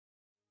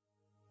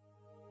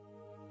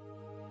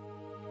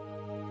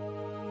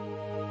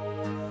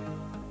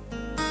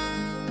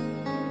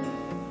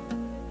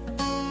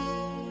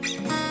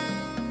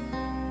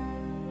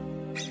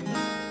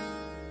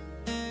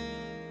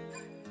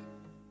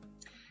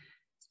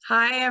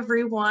Hi,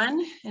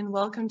 everyone, and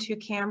welcome to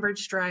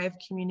Cambridge Drive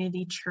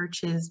Community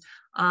Church's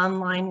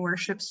online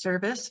worship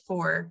service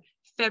for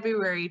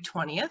February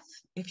 20th.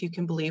 If you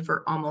can believe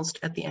we're almost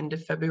at the end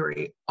of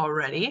February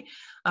already.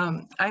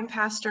 I'm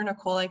Pastor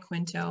Nicole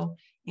Quinto,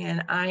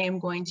 and I am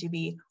going to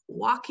be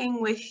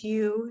walking with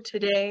you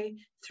today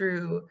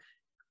through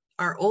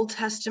our Old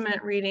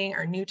Testament reading,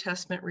 our New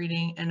Testament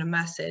reading, and a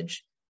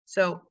message.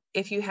 So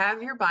if you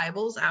have your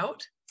Bibles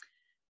out,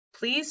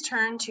 please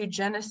turn to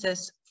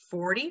Genesis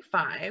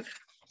 45,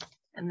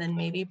 and then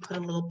maybe put a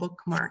little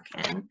bookmark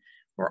in.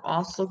 We're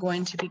also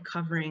going to be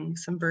covering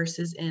some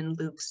verses in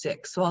Luke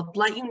 6. So I'll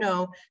let you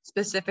know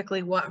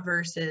specifically what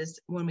verses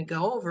when we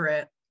go over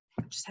it.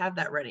 Just have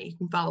that ready. You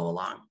can follow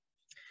along.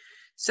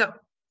 So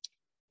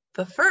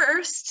the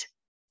first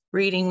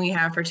reading we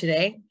have for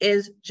today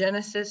is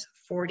Genesis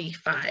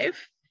 45,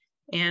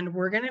 and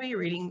we're going to be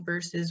reading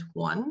verses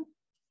 1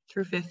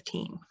 through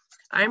 15.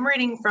 I'm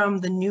reading from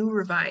the New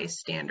Revised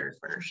Standard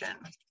Version.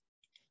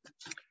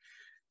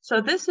 So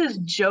this is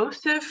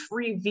Joseph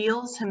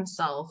reveals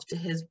himself to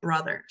his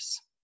brothers.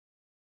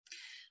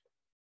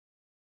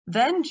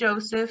 Then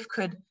Joseph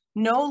could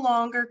no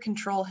longer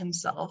control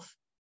himself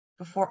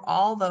before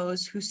all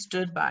those who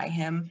stood by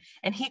him,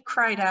 and he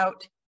cried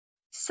out,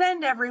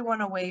 "Send everyone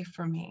away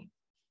from me."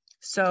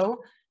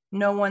 So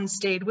no one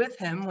stayed with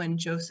him when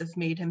Joseph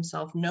made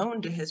himself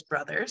known to his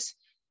brothers,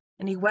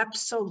 and he wept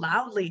so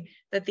loudly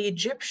that the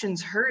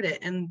Egyptians heard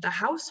it, and the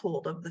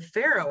household of the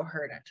Pharaoh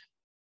heard it.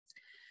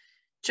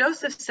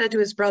 Joseph said to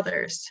his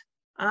brothers,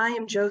 "I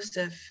am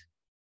Joseph.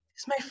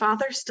 Is my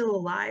father still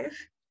alive?"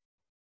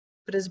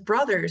 But his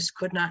brothers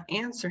could not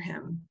answer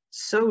him.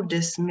 So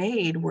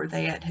dismayed were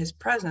they at his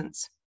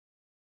presence.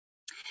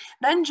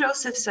 Then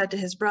Joseph said to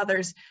his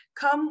brothers,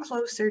 "Come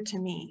closer to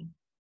me."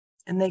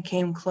 And they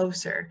came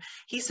closer.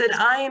 He said,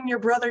 "I am your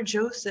brother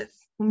Joseph,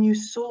 whom you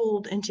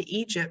sold into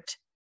Egypt.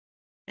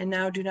 And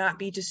now do not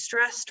be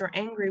distressed or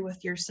angry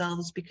with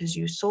yourselves because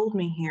you sold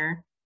me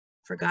here.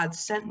 For God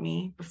sent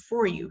me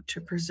before you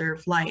to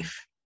preserve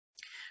life.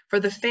 For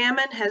the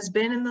famine has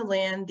been in the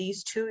land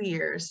these 2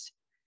 years,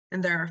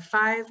 and there are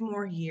 5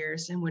 more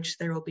years in which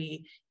there will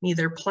be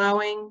neither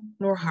plowing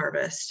nor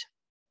harvest.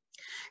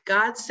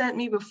 God sent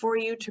me before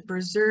you to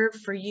preserve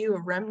for you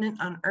a remnant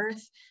on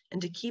earth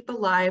and to keep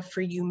alive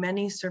for you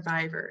many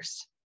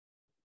survivors.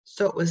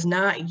 So it was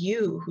not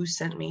you who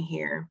sent me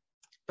here,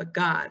 but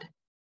God.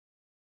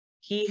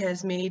 He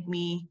has made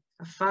me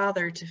a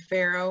father to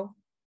Pharaoh,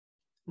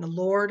 the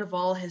Lord of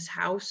all his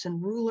house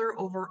and ruler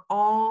over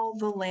all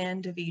the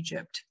land of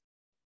Egypt.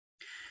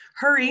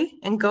 Hurry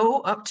and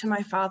go up to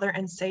my father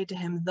and say to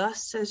him,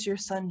 'Thus says your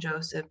son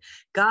Joseph,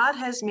 God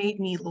has made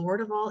me Lord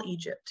of all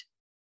Egypt.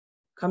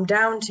 Come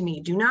down to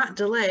me, do not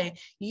delay.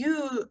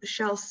 You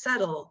shall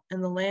settle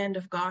in the land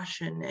of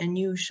Goshen, and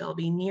you shall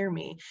be near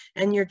me,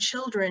 and your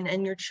children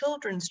and your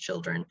children's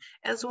children,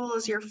 as well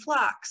as your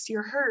flocks,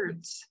 your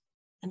herds,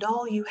 and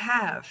all you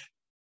have.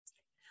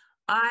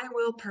 I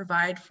will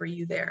provide for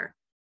you there,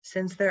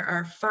 since there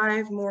are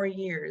 5 more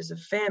years of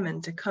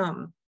famine to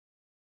come,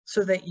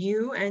 so that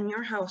you and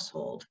your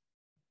household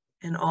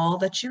and all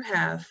that you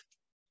have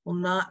will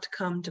not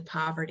come to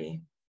poverty.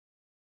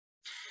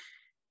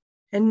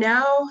 And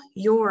now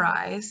your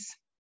eyes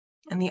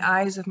and the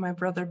eyes of my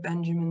brother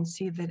Benjamin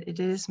see that it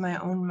is my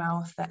own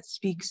mouth that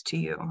speaks to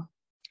you.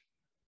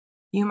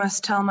 You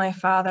must tell my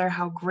father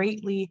how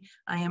greatly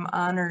I am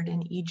honored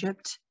in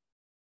Egypt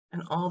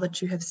and all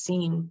that you have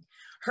seen.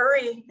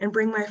 Hurry and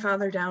bring my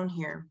father down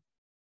here."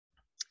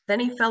 Then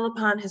he fell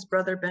upon his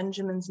brother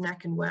Benjamin's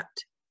neck and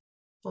wept,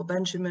 while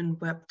Benjamin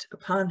wept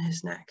upon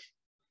his neck.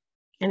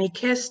 And he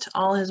kissed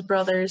all his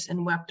brothers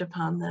and wept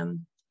upon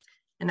them.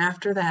 And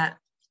after that,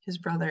 his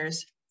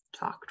brothers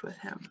talked with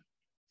him.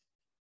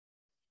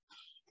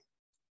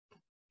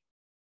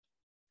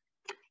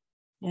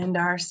 And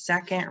our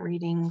second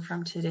reading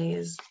from today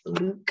is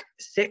Luke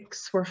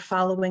 6. We're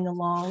following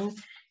along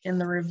in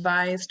the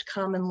Revised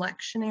Common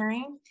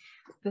Lectionary.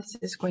 This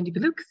is going to be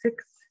Luke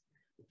 6,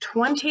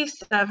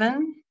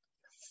 27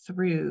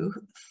 through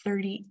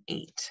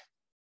 38.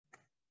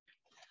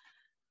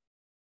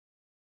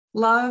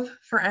 Love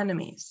for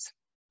enemies.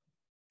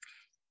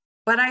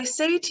 But I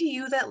say to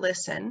you that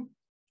listen,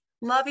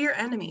 love your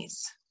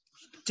enemies.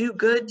 Do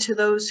good to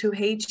those who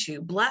hate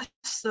you. Bless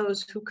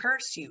those who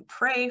curse you.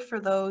 Pray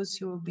for those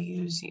who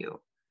abuse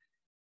you.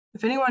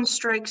 If anyone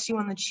strikes you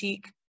on the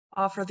cheek,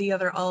 offer the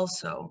other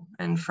also.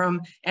 And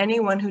from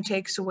anyone who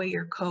takes away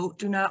your coat,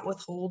 do not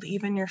withhold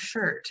even your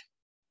shirt.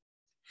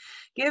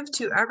 Give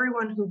to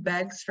everyone who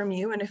begs from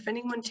you, and if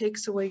anyone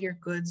takes away your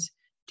goods,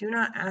 do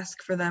not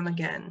ask for them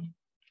again.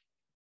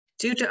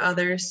 Do to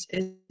others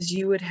as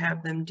you would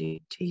have them do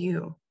to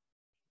you.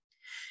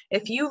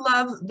 If you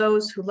love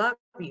those who love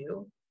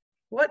you,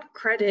 what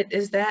credit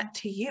is that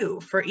to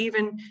you? For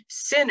even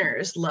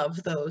sinners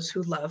love those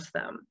who love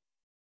them.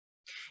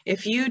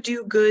 If you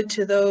do good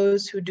to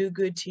those who do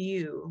good to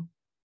you,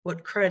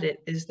 what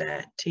credit is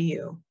that to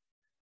you?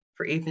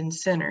 For even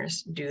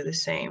sinners do the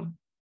same.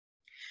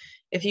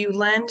 If you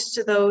lend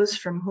to those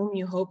from whom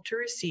you hope to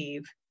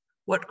receive,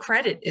 what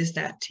credit is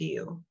that to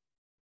you?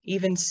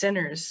 Even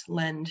sinners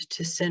lend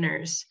to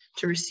sinners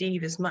to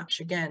receive as much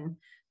again.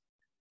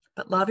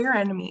 But love your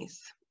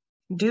enemies.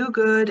 Do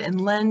good and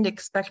lend,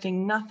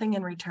 expecting nothing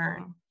in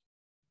return.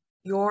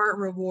 Your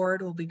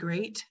reward will be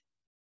great,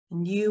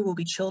 and you will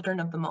be children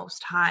of the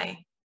Most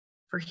High,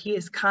 for he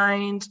is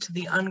kind to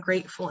the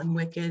ungrateful and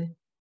wicked.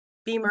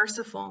 Be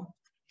merciful,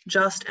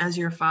 just as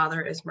your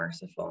Father is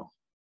merciful.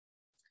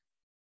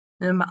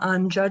 And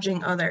on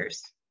judging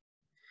others,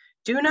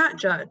 do not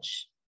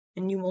judge,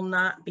 and you will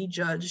not be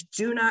judged.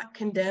 Do not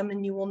condemn,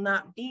 and you will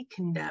not be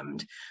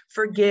condemned.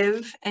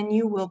 Forgive, and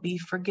you will be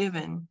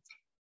forgiven.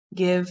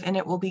 Give, and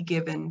it will be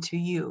given to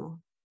you.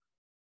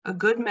 A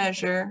good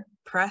measure,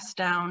 pressed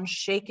down,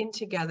 shaken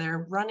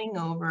together, running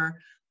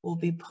over, will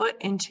be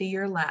put into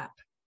your lap.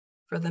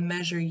 For the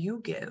measure you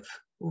give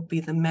will be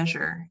the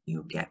measure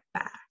you get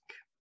back.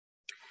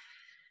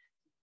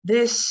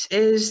 This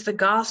is the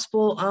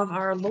gospel of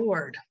our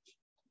Lord,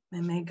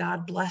 and may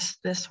God bless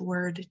this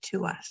word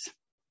to us.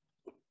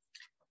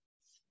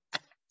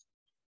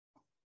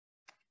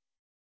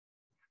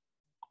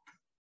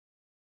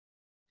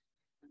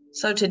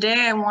 So today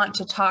I want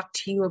to talk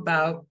to you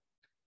about,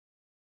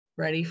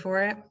 ready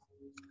for it?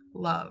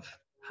 Love.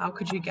 How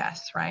could you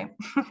guess, right?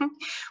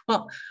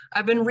 Well,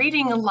 I've been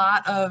reading a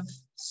lot of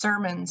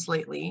sermons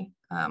lately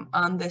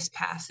on this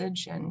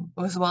passage, and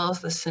as well as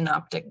the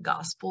synoptic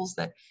gospels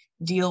that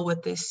deal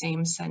with this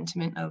same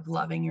sentiment of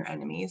loving your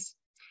enemies.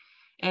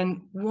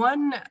 And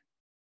one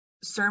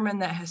sermon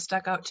that has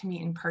stuck out to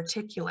me in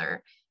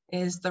particular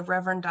is the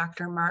Reverend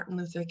Dr. Martin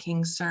Luther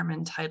King's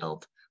sermon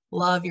titled,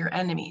 Love Your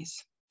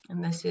Enemies.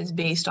 And this is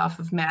based off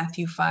of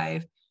Matthew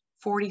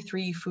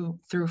 5:43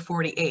 through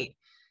 48.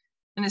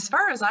 And as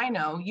far as I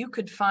know, you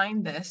could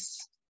find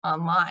this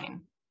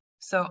online.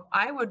 So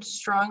I would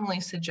strongly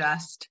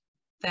suggest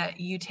that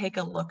you take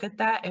a look at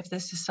that if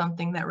this is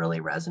something that really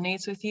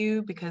resonates with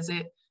you, because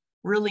it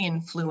really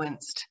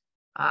influenced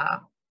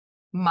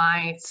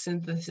my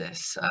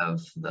synthesis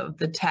of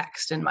the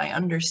text and my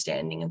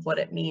understanding of what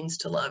it means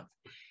to love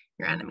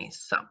your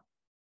enemies. So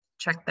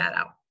check that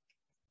out.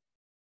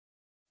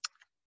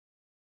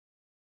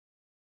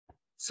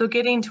 So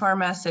getting to our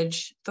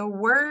message, the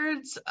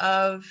words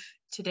of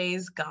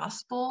today's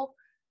gospel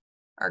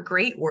are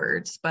great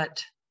words,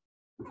 but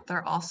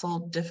they're also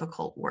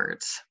difficult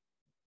words.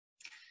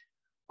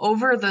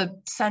 Over the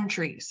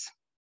centuries,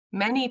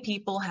 many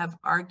people have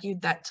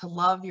argued that to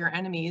love your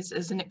enemies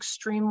is an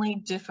extremely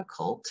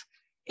difficult,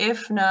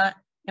 if not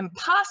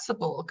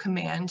impossible,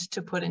 command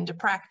to put into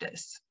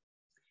practice.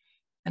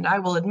 And I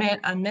will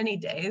admit, on many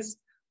days,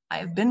 I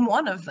have been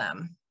one of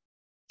them.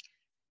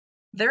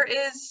 There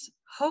is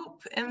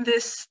hope in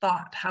this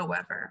thought,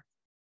 however.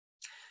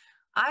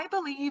 I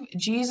believe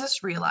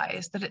Jesus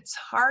realized that it's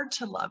hard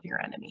to love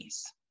your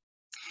enemies.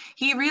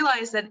 He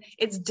realized that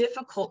it's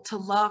difficult to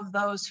love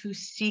those who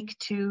seek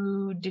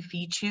to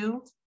defeat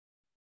you,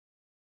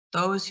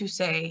 those who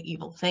say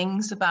evil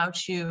things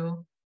about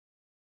you.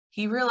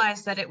 He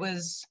realized that it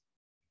was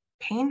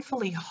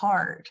painfully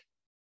hard,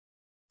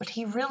 but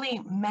he really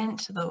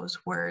meant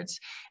those words.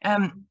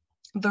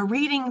 The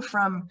reading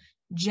from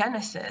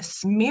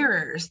Genesis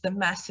mirrors the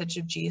message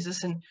of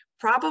Jesus and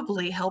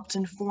probably helped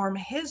inform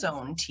his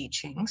own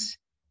teachings.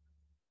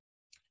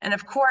 And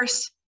of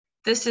course,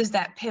 this is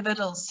that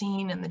pivotal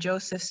scene in the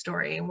Joseph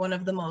story, one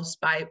of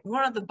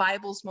the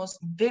Bible's most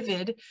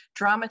vivid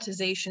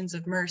dramatizations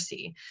of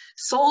mercy.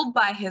 Sold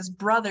by his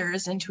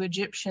brothers into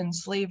Egyptian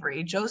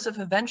slavery, Joseph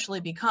eventually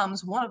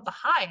becomes one of the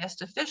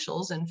highest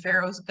officials in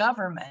Pharaoh's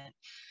government.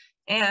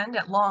 And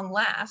at long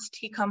last,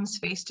 he comes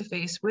face to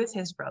face with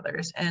his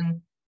brothers,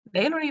 and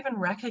they don't even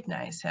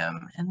recognize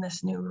him in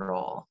this new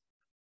role.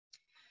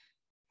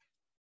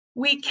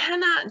 We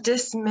cannot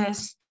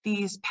dismiss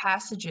these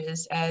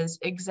passages as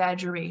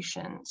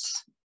exaggerations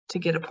to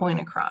get a point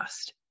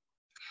across,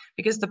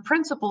 because the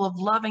principle of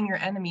loving your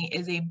enemy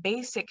is a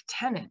basic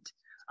tenet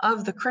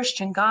of the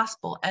Christian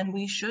gospel, and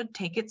we should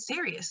take it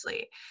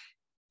seriously.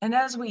 And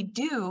as we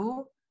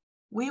do,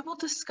 we will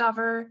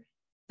discover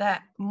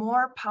that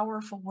more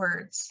powerful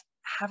words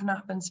have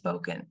not been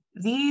spoken.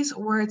 These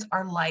words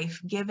are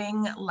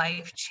life-giving,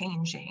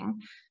 life-changing,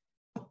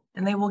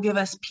 and they will give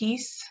us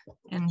peace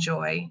and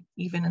joy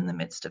even in the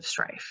midst of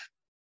strife.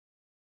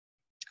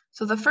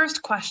 So the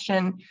first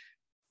question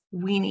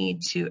we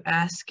need to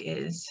ask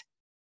is,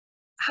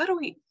 how do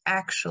we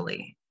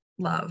actually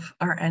love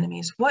our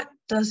enemies? What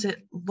does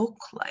it look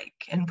like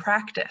in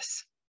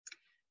practice?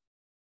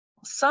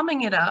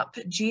 Summing it up,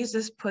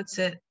 Jesus puts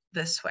it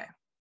this way.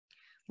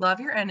 Love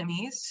your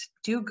enemies,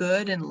 do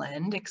good and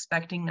lend,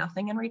 expecting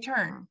nothing in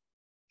return.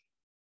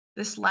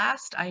 This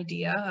last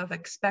idea of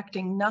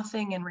expecting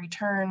nothing in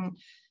return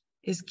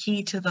is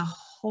key to the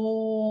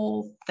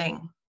whole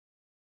thing,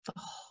 the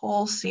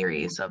whole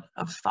series of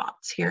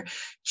thoughts here.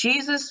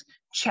 Jesus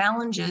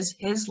challenges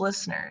his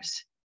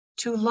listeners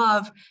to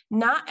love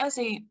not as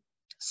a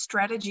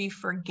strategy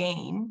for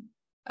gain,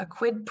 a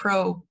quid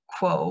pro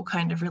quo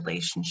kind of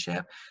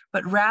relationship,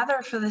 but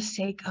rather for the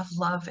sake of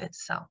love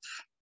itself.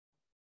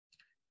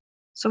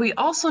 So we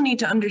also need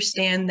to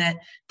understand that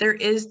there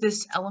is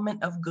this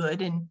element of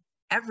good in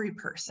every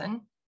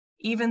person,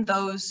 even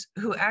those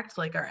who act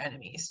like our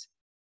enemies.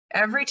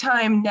 Every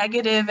time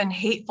negative and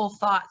hateful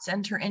thoughts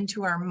enter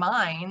into our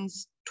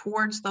minds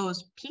towards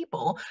those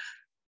people,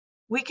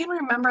 we can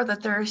remember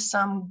that there is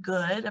some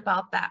good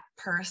about that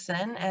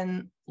person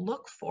and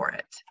look for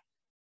it.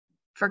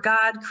 For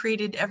God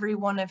created every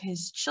one of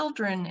his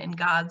children in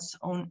God's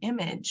own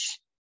image,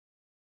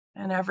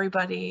 and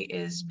everybody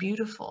is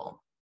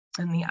beautiful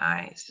in the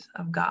eyes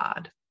of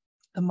God,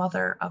 the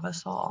mother of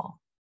us all.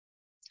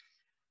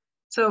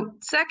 So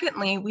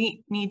secondly,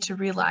 we need to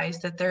realize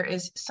that there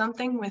is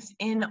something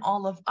within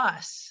all of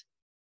us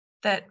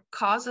that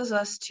causes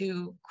us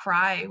to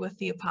cry with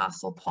the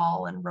Apostle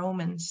Paul in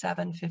Romans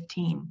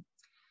 7:15.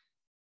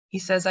 He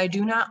says, I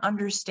do not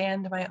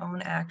understand my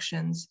own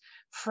actions,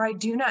 for I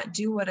do not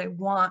do what I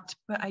want,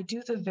 but I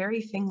do the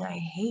very thing I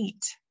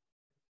hate.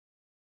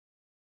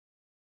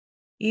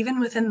 Even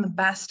within the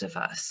best of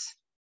us,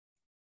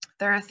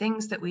 there are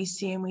things that we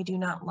see and we do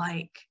not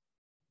like.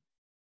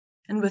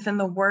 And within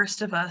the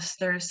worst of us,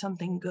 there is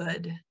something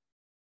good.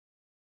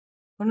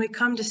 When we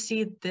come to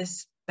see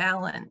this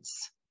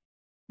balance,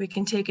 we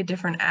can take a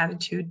different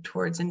attitude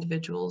towards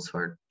individuals who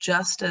are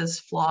just as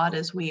flawed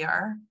as we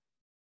are.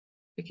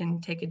 We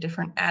can take a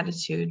different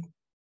attitude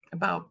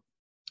about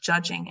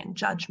judging and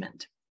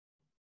judgment.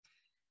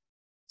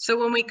 So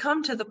when we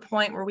come to the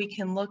point where we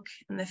can look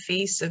in the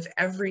face of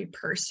every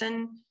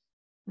person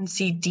and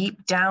see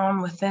deep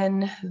down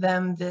within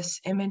them this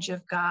image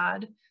of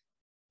God,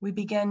 we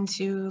begin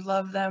to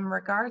love them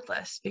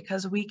regardless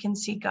because we can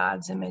see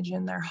God's image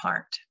in their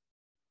heart.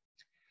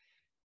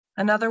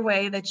 Another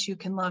way that you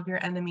can love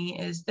your enemy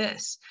is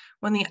this: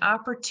 when the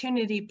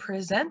opportunity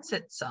presents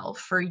itself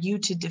for you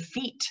to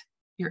defeat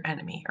your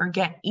enemy or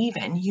get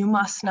even, you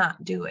must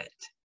not do it.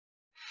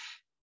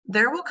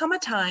 There will come a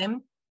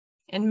time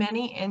in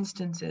many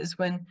instances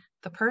when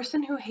the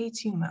person who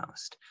hates you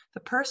most, the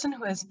person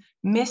who has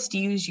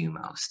misused you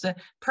most, the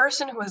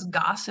person who has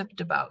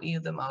gossiped about you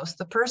the most,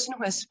 the person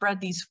who has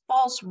spread these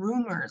false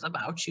rumors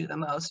about you the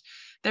most,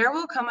 there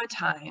will come a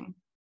time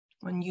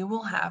when you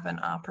will have an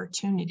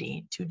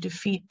opportunity to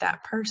defeat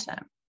that person.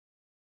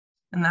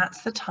 And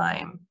that's the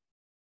time.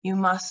 You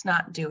must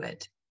not do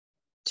it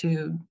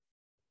to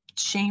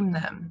shame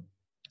them,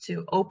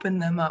 to open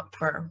them up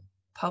for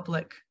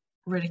public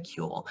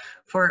ridicule.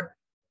 For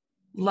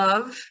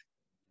love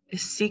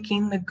is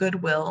seeking the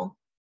goodwill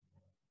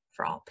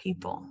for all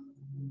people.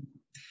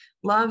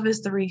 Love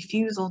is the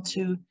refusal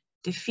to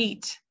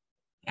defeat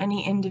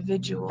any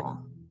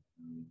individual.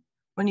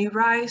 When you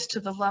rise to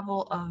the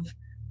level of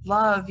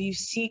love, you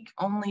seek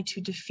only to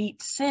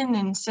defeat sin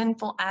and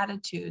sinful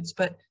attitudes,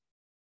 but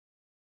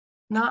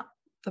not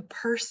the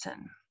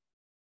person.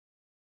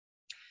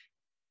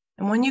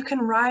 And when you can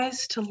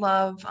rise to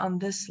love on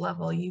this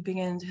level, you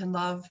begin to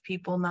love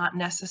people not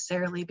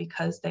necessarily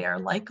because they are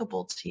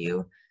likable to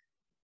you,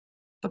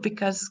 but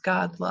because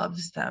God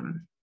loves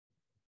them.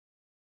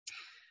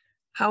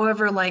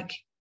 However, like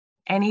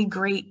any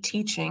great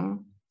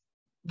teaching,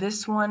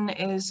 this one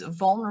is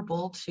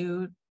vulnerable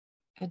to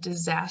a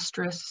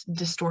disastrous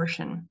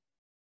distortion.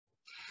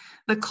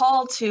 The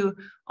call to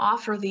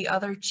offer the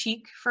other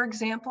cheek, for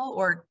example,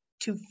 or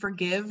to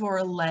forgive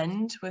or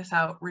lend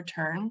without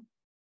return,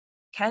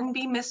 can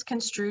be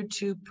misconstrued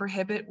to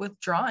prohibit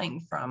withdrawing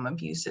from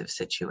abusive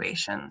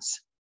situations.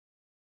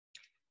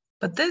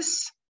 But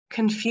this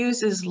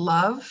confuses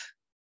love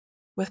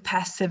with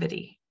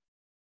passivity.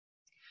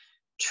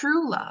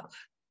 True love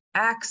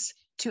acts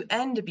to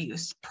end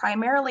abuse,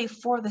 primarily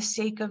for the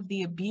sake of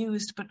the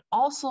abused, but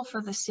also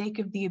for the sake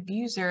of the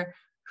abuser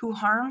who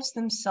harms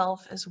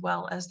themselves as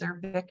well as their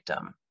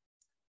victim.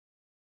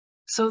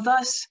 So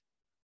thus,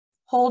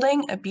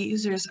 holding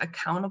abusers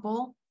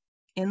accountable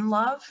in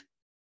love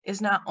is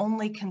not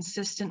only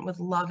consistent with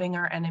loving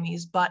our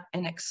enemies, but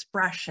an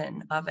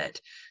expression of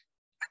it.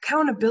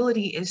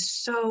 Accountability is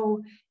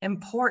so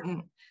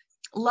important.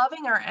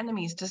 Loving our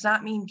enemies does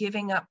not mean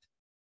giving up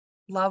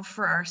love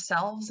for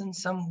ourselves in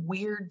some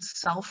weird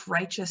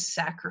self-righteous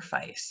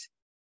sacrifice.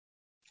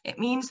 It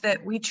means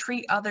that we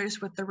treat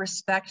others with the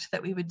respect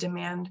that we would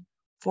demand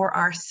for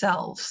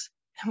ourselves,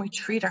 and we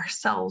treat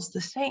ourselves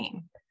the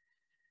same.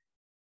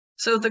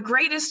 So the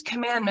greatest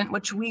commandment,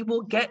 which we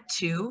will get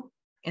to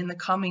in the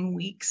coming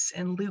weeks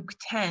in Luke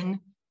 10,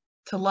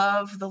 to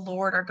love the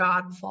Lord our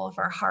God with all of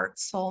our heart,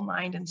 soul,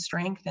 mind, and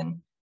strength,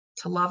 and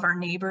to love our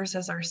neighbors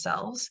as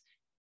ourselves.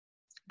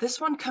 This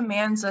one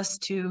commands us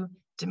to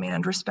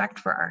demand respect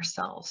for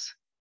ourselves.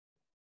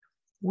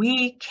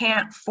 We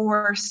can't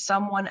force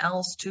someone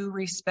else to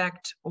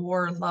respect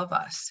or love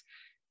us,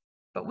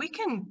 but we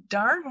can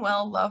darn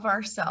well love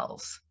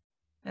ourselves.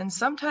 And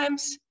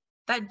sometimes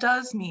that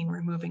does mean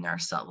removing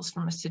ourselves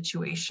from a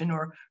situation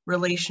or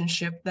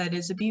relationship that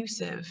is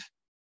abusive.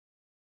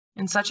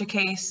 In such a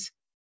case,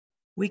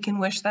 we can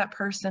wish that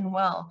person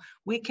well.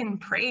 We can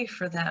pray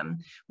for them.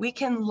 We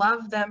can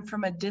love them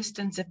from a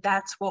distance if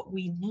that's what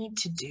we need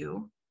to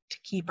do to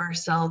keep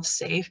ourselves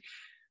safe.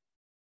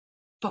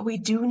 But we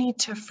do need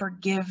to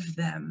forgive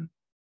them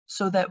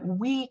so that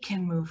we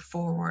can move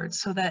forward,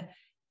 so that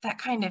that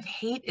kind of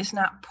hate is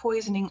not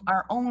poisoning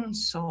our own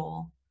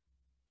soul.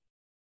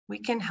 We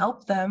can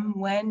help them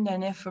when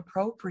and if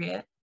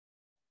appropriate.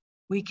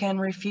 We can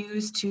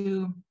refuse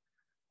to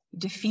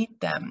defeat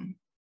them,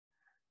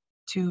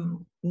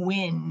 to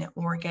win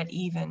or get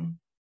even.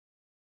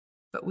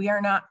 But we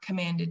are not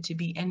commanded to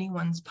be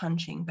anyone's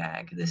punching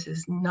bag. This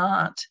is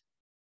not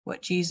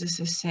what Jesus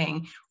is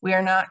saying. We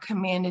are not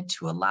commanded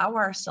to allow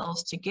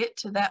ourselves to get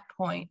to that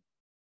point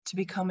to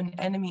become an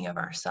enemy of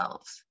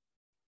ourselves.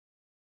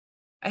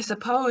 I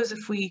suppose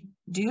if we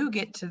do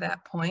get to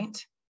that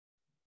point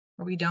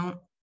where we don't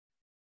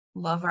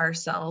love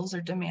ourselves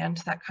or demand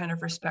that kind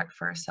of respect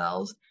for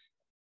ourselves,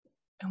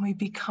 and we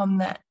become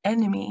that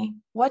enemy,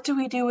 what do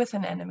we do with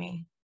an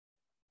enemy?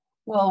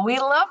 Well, we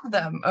love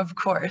them, of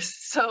course.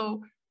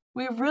 So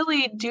we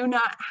really do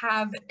not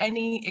have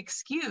any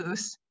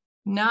excuse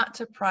not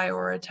to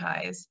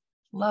prioritize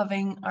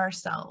loving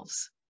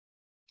ourselves.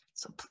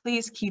 So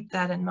please keep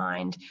that in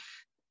mind.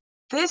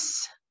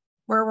 This,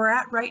 where we're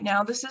at right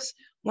now, this is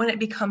when it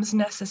becomes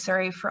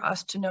necessary for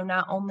us to know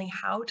not only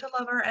how to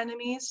love our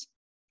enemies,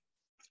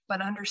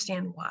 but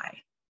understand why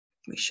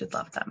we should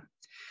love them.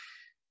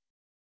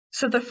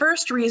 So the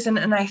first reason,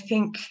 and I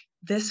think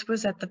this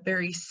was at the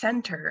very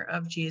center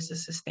of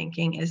Jesus's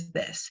thinking, is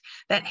this: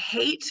 that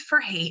hate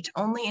for hate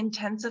only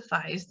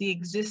intensifies the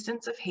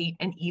existence of hate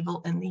and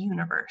evil in the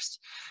universe.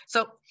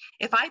 So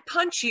if I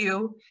punch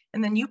you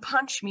and then you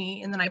punch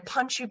me and then I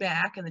punch you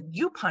back and then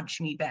you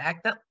punch me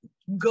back, that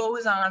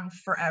goes on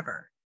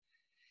forever.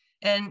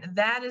 And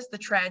that is the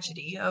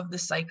tragedy of the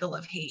cycle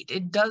of hate.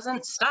 It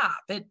doesn't stop.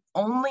 It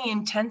only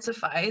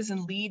intensifies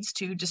and leads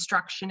to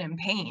destruction and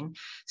pain.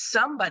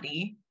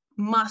 Somebody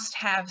must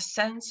have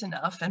sense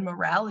enough and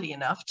morality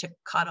enough to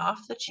cut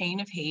off the chain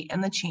of hate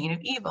and the chain of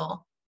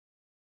evil.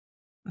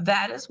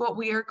 That is what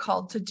we are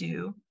called to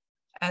do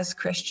as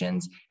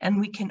Christians, and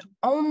we can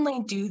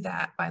only do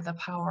that by the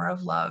power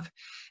of love.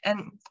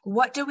 And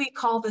what do we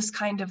call this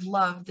kind of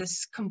love,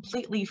 this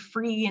completely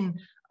free and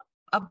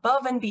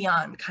above and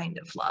beyond kind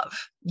of love,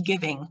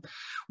 giving?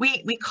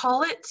 We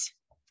call it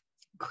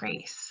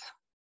grace.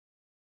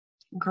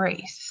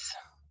 Grace.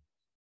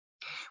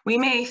 We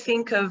may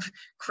think of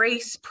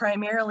grace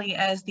primarily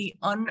as the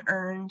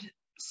unearned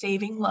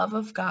saving love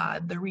of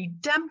God, the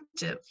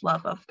redemptive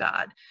love of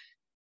God.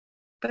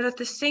 But at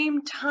the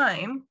same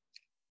time,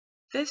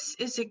 this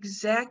is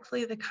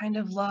exactly the kind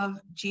of love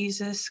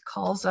Jesus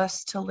calls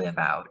us to live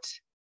out.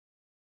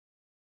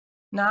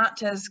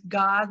 Not as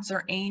gods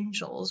or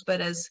angels, but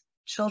as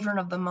children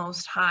of the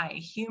Most High,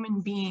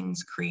 human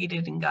beings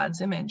created in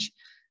God's image.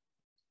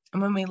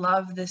 And when we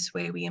love this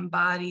way, we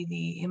embody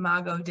the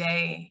imago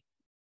Dei,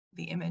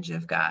 the image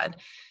of God.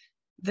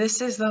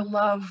 This is the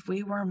love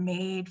we were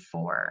made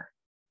for,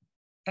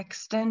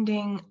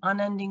 extending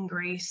unending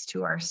grace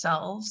to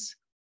ourselves,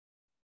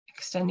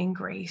 extending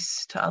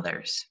grace to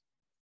others.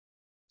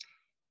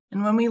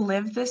 And when we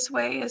live this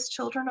way as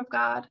children of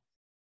God,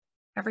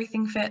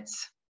 everything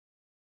fits.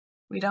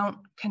 We don't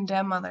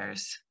condemn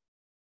others.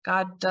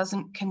 God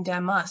doesn't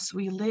condemn us.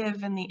 We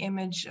live in the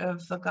image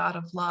of the God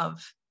of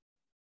love.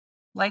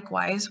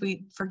 Likewise,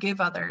 we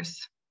forgive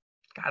others.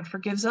 God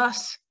forgives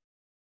us.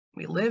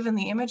 We live in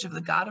the image of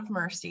the God of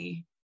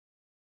mercy.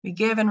 We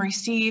give and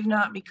receive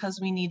not because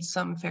we need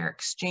some fair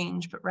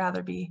exchange, but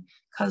rather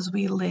because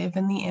we live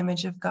in the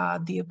image of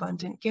God, the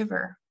abundant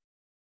giver.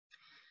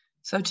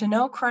 So to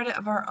no credit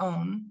of our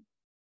own,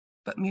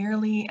 but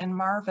merely and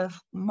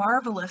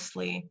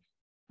marvelously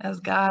as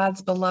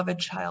God's beloved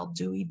child,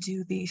 do we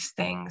do these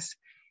things.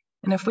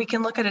 And if we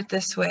can look at it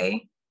this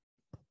way,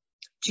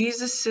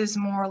 Jesus is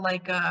more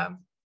like a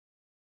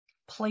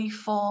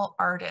playful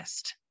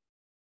artist,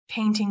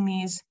 painting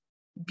these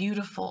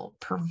beautiful,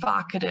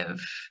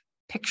 provocative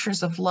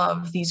pictures of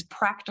love, these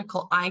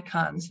practical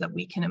icons that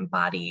we can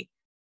embody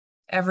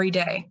every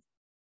day.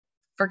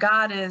 For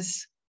God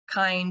is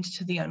kind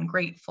to the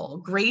ungrateful,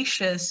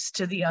 gracious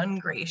to the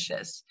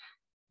ungracious,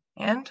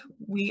 and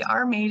we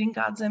are made in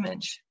God's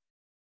image.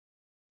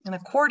 And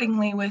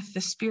accordingly, with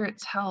the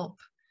Spirit's help,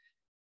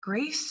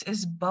 grace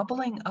is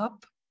bubbling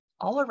up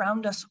all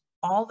around us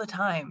all the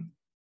time.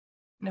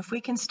 And if we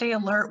can stay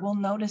alert, we'll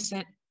notice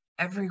it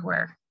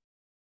everywhere.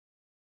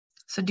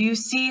 So do you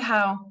see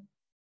how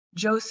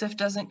Joseph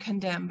doesn't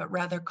condemn, but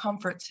rather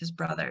comforts his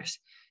brothers?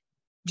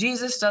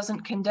 Jesus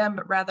doesn't condemn,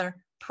 but rather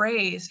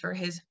prays for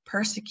his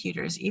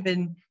persecutors,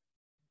 even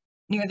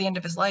near the end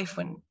of his life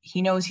when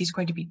he knows he's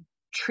going to be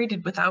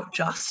treated without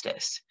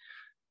justice.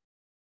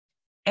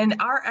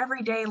 And our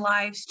everyday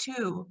lives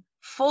too,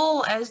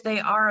 full as they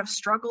are of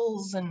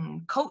struggles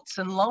and coats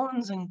and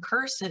loans and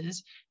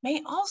curses,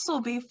 may also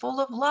be full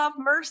of love,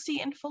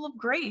 mercy, and full of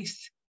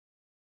grace.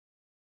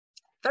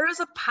 There is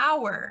a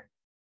power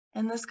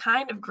in this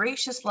kind of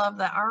gracious love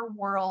that our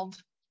world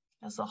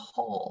as a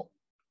whole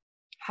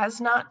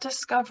has not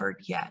discovered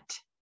yet.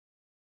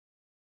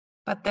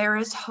 But there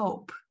is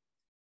hope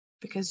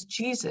because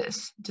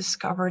Jesus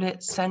discovered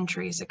it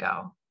centuries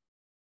ago.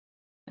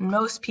 And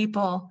most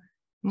people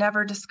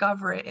never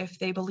discover it if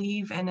they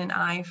believe in an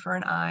eye for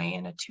an eye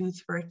and a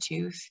tooth for a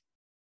tooth.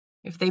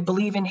 if they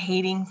believe in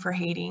hating for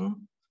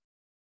hating.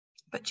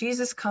 But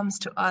Jesus comes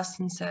to us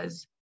and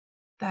says,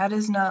 that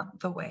is not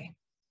the way.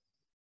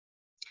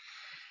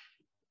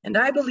 And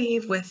I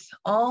believe with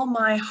all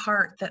my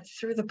heart that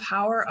through the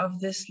power of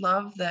this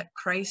love that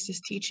Christ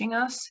is teaching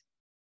us,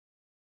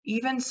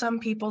 even some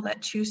people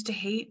that choose to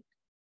hate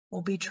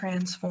will be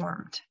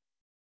transformed.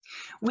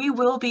 We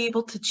will be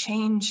able to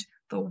change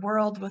the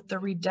world with the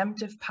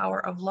redemptive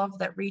power of love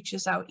that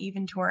reaches out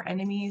even to our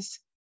enemies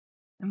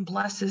and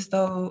bless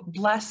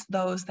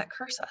those that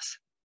curse us.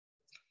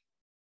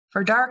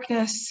 For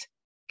darkness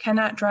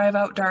cannot drive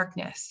out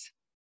darkness.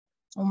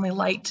 Only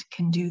light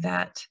can do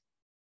that.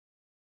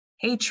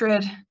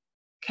 Hatred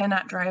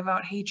cannot drive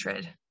out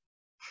hatred.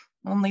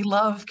 Only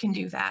love can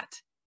do that.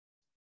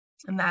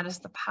 And that is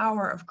the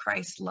power of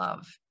Christ's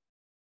love.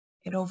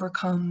 It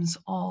overcomes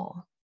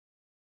all.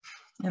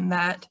 And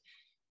that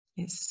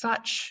is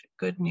such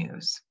good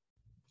news.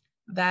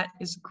 That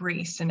is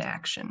grace in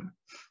action.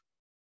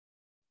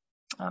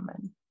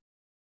 Amen.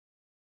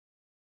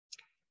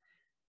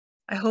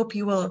 I hope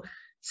you will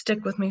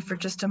stick with me for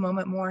just a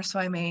moment more so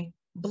I may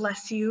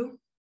bless you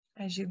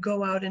as you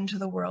go out into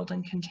the world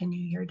and continue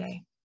your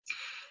day.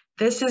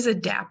 This is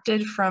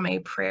adapted from a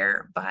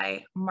prayer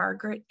by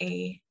Margaret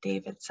A.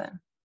 Davidson.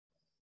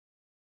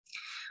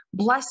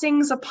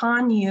 Blessings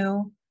upon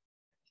you,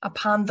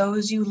 upon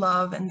those you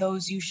love and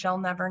those you shall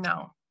never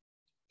know.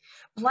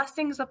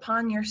 Blessings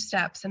upon your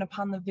steps and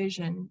upon the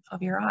vision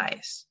of your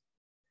eyes.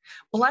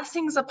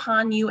 Blessings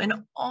upon you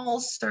in all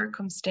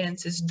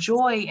circumstances,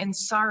 joy and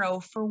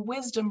sorrow, for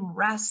wisdom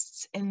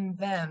rests in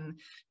them,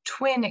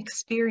 twin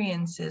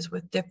experiences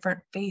with different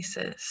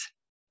faces.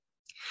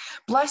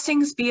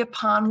 Blessings be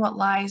upon what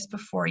lies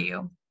before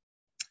you,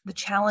 the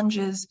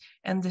challenges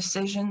and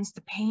decisions,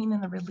 the pain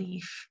and the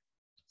relief.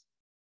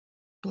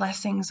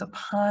 Blessings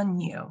upon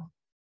you,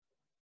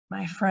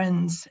 my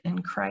friends in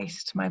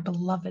Christ, my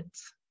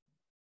beloveds.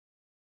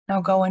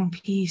 Now go in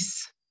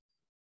peace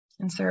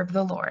and serve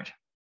the Lord.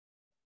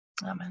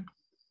 Amen.